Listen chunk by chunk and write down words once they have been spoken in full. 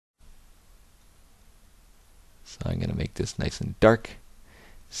So I'm going to make this nice and dark.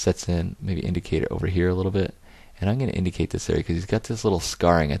 Sets in, maybe indicate it over here a little bit. And I'm going to indicate this area because he's got this little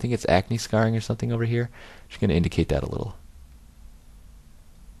scarring. I think it's acne scarring or something over here. Just going to indicate that a little.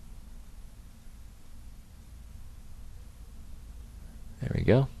 There we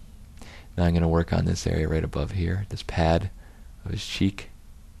go. Now I'm going to work on this area right above here, this pad of his cheek.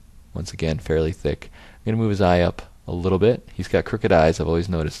 Once again, fairly thick. I'm going to move his eye up a little bit. He's got crooked eyes. I've always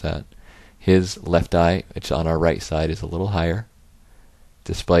noticed that. His left eye, which on our right side, is a little higher.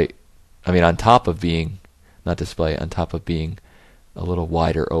 On top of being, not despite, on top of being a little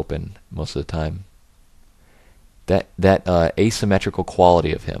wider open most of the time. That asymmetrical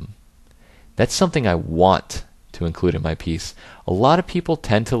quality of him, that's something I want to include in my piece. A lot of people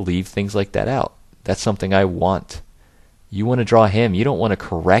tend to leave things like that out. That's something I want. You want to draw him. You don't want to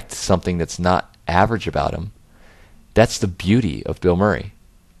correct something that's not average about him. That's the beauty of Bill Murray.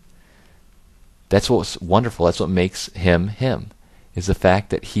 That's what's wonderful. That's what makes him him, is the fact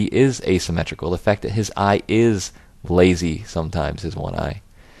that he is asymmetrical, the fact that his eye is lazy sometimes, his one eye.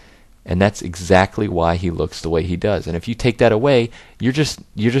 And that's exactly why he looks the way he does. And if you take that away, you're just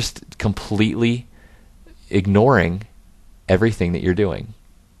completely ignoring everything that you're doing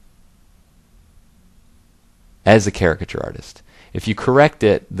as a caricature artist. If you correct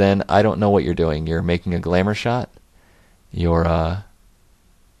it, then I don't know what you're doing. You're making a glamour shot.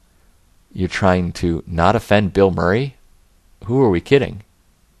 You're trying to not offend Bill Murray. Who are we kidding?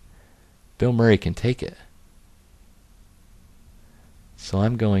 Bill Murray can take it. So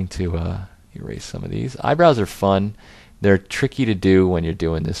I'm going to erase some of these. Eyebrows are fun. They're tricky to do when you're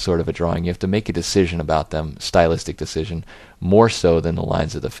doing this sort of a drawing. You have to make a decision about them, stylistic decision, more so than the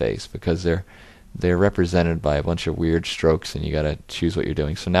lines of the face, because they're represented by a bunch of weird strokes, and you got to choose what you're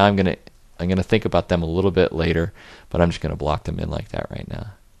doing. So now I'm gonna think about them a little bit later, but I'm just gonna block them in like that right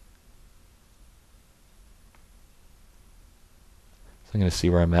now. So I'm gonna see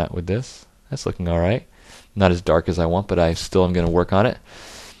where I'm at with this. That's looking all right. Not as dark as I want, but I still am gonna work on it,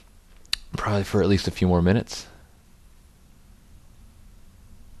 probably for at least a few more minutes.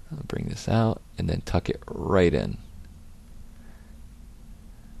 I'll bring this out and then tuck it right in.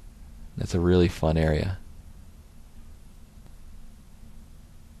 That's a really fun area.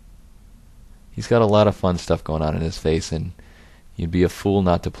 He's got a lot of fun stuff going on in his face, and you'd be a fool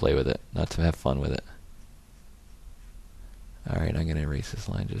not to play with it, not to have fun with it. Alright, I'm going to erase this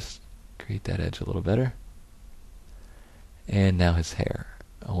line, just create that edge a little better. And now his hair.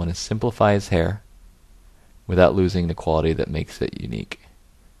 I want to simplify his hair without losing the quality that makes it unique.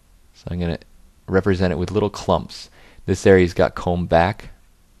 So I'm going to represent it with little clumps. This area's got combed back.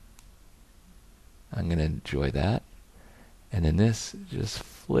 I'm going to enjoy that. And then this just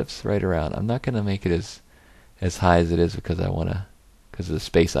flips right around. I'm not going to make it as high as it is because of the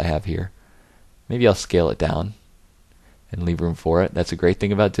space I have here. Maybe I'll scale it down and leave room for it. That's a great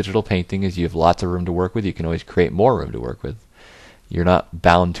thing about digital painting, is you have lots of room to work with. You can always create more room to work with. You're not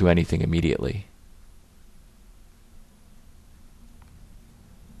bound to anything immediately.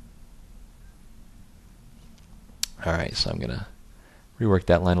 Alright, so I'm going to rework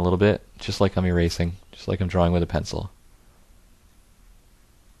that line a little bit, just like I'm erasing, just like I'm drawing with a pencil.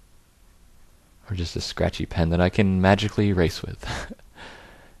 Or just a scratchy pen that I can magically erase with.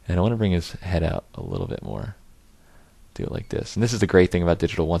 And I want to bring his head out a little bit more. Do it like this. And this is the great thing about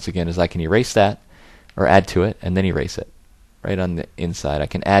digital, once again, is I can erase that, or add to it, and then erase it. Right on the inside. I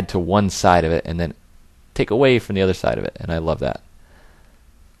can add to one side of it, and then take away from the other side of it. And I love that.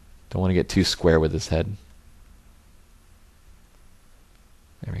 Don't want to get too square with his head.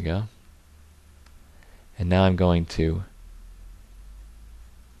 There we go. And now I'm going to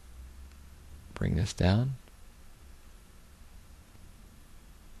bring this down.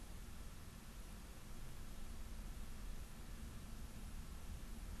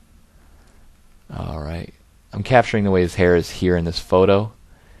 Alright. I'm capturing the way his hair is here in this photo.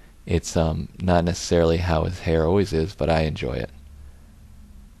 It's not necessarily how his hair always is, but I enjoy it.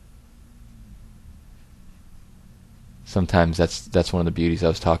 Sometimes that's one of the beauties. I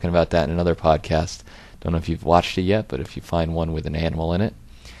was talking about that in another podcast. Don't know if you've watched it yet, but if you find one with an animal in it,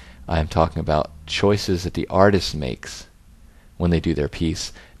 I am talking about choices that the artist makes when they do their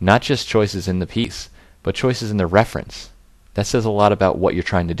piece. Not just choices in the piece, but choices in the reference. That says a lot about what you're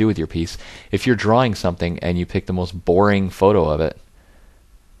trying to do with your piece. If you're drawing something and you pick the most boring photo of it,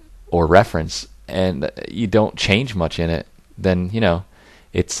 or reference, and you don't change much in it, then,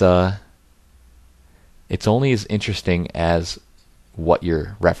 it's only as interesting as what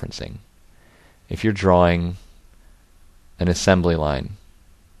you're referencing. If you're drawing an assembly line,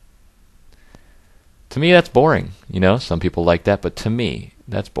 to me that's boring. Some people like that, but to me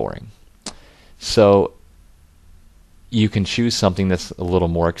that's boring. So you can choose something that's a little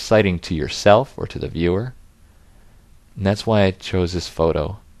more exciting to yourself or to the viewer. And that's why I chose this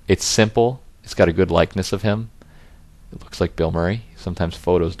photo. It's simple. It's got a good likeness of him. It looks like Bill Murray. Sometimes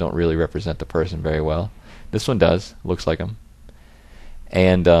photos don't really represent the person very well. This one does. It looks like him.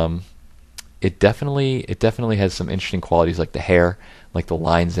 And it definitely has some interesting qualities, like the hair, like the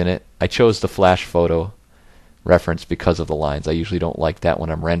lines in it. I chose the flash photo reference because of the lines. I usually don't like that when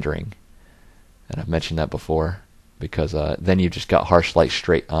I'm rendering. And I've mentioned that before, because then you've just got harsh light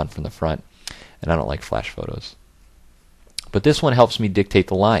straight on from the front, and I don't like flash photos. But this one helps me dictate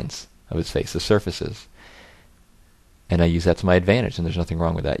the lines of his face, the surfaces. And I use that to my advantage, and there's nothing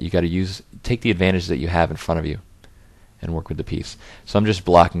wrong with that. You got to take the advantage that you have in front of you and work with the piece. So I'm just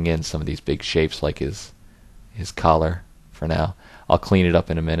blocking in some of these big shapes, like his collar for now. I'll clean it up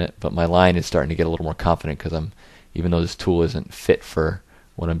in a minute, but my line is starting to get a little more confident, because even though this tool isn't fit for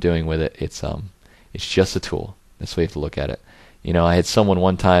what I'm doing with it, it's just a tool. That's the way you have to look at it. You know, I had someone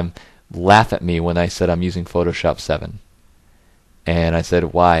one time laugh at me when I said I'm using Photoshop 7. And I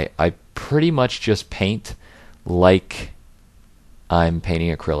said, why? I pretty much just paint like I'm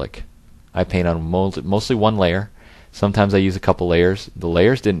painting acrylic. I paint on mostly one layer. Sometimes I use a couple layers. The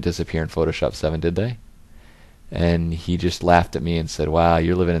layers didn't disappear in Photoshop 7, did they? And he just laughed at me and said, wow,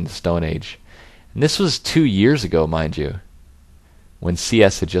 you're living in the Stone Age. And this was 2 years ago, mind you, when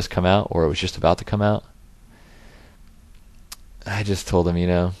CS had just come out, or it was just about to come out. I just told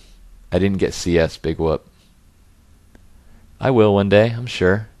him, I didn't get CS, big whoop. I will one day, I'm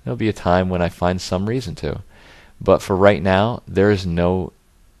sure. There'll be a time when I find some reason to. But for right now, there is no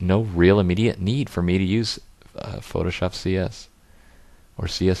real immediate need for me to use Photoshop CS or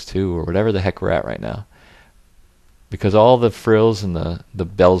CS2 or whatever the heck we're at right now. Because all the frills and the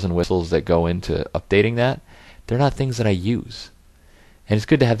bells and whistles that go into updating that, they're not things that I use. And it's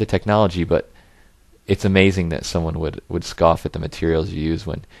good to have the technology, but it's amazing that someone would scoff at the materials you use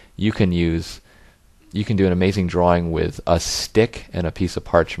when you can do an amazing drawing with a stick and a piece of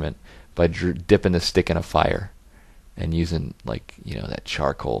parchment by dipping the stick in a fire and using, that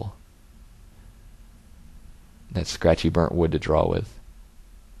charcoal, that scratchy burnt wood to draw with.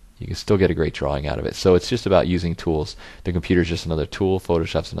 You can still get a great drawing out of it. So it's just about using tools. The computer's just another tool.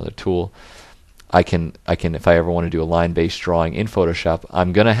 Photoshop's another tool. I can if I ever want to do a line-based drawing in Photoshop,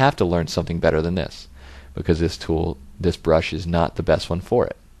 I'm going to have to learn something better than this, because this brush is not the best one for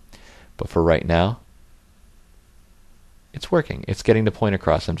it. But for right now, it's working. It's getting the point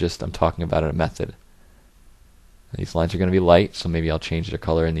across. I'm talking about a method. These lines are going to be light, so maybe I'll change their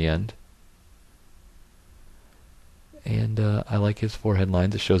color in the end. And I like his forehead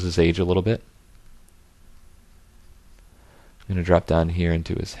lines. It shows his age a little bit. I'm going to drop down here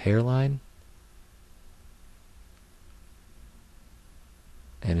into his hairline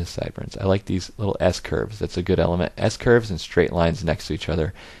and his sideburns. I like these little S-curves. That's a good element. S-curves and straight lines next to each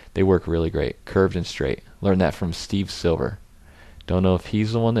other, they work really great. Curved and straight. Learned that from Steve Silver. Don't know if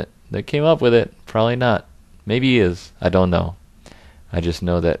he's the one that came up with it. Probably not. Maybe he is. I don't know. I just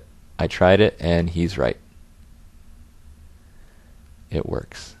know that I tried it and he's right. It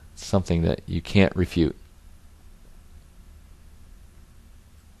works. It's something that you can't refute.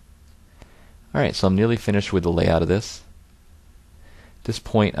 Alright, so I'm nearly finished with the layout of this. At this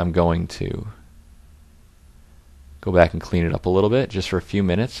point, I'm going to go back and clean it up a little bit, just for a few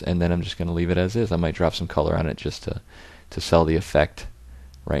minutes, and then I'm just going to leave it as is. I might drop some color on it just to sell the effect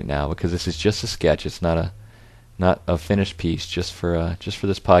right now, because this is just a sketch. It's not a finished piece, just for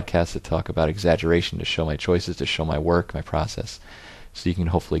this podcast to talk about exaggeration, to show my choices, to show my work, my process, so you can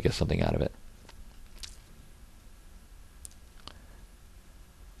hopefully get something out of it.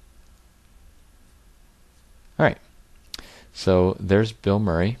 Alright, so there's Bill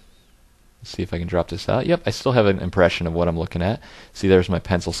Murray. Let's see if I can drop this out. Yep, I still have an impression of what I'm looking at. See, there's my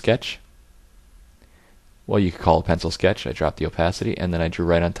pencil sketch. Well, you could call it a pencil sketch. I dropped the opacity, and then I drew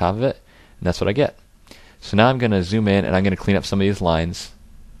right on top of it, and that's what I get. So now I'm going to zoom in, and I'm going to clean up some of these lines.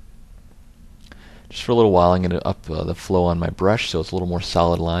 Just for a little while, I'm going to up the flow on my brush so it's a little more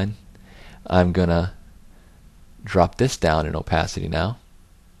solid line. I'm going to drop this down in opacity now.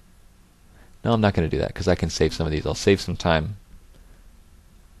 No, I'm not going to do that, because I can save some of these. I'll save some time.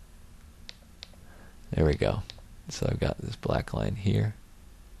 There we go. So I've got this black line here,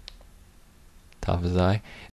 top of his eye.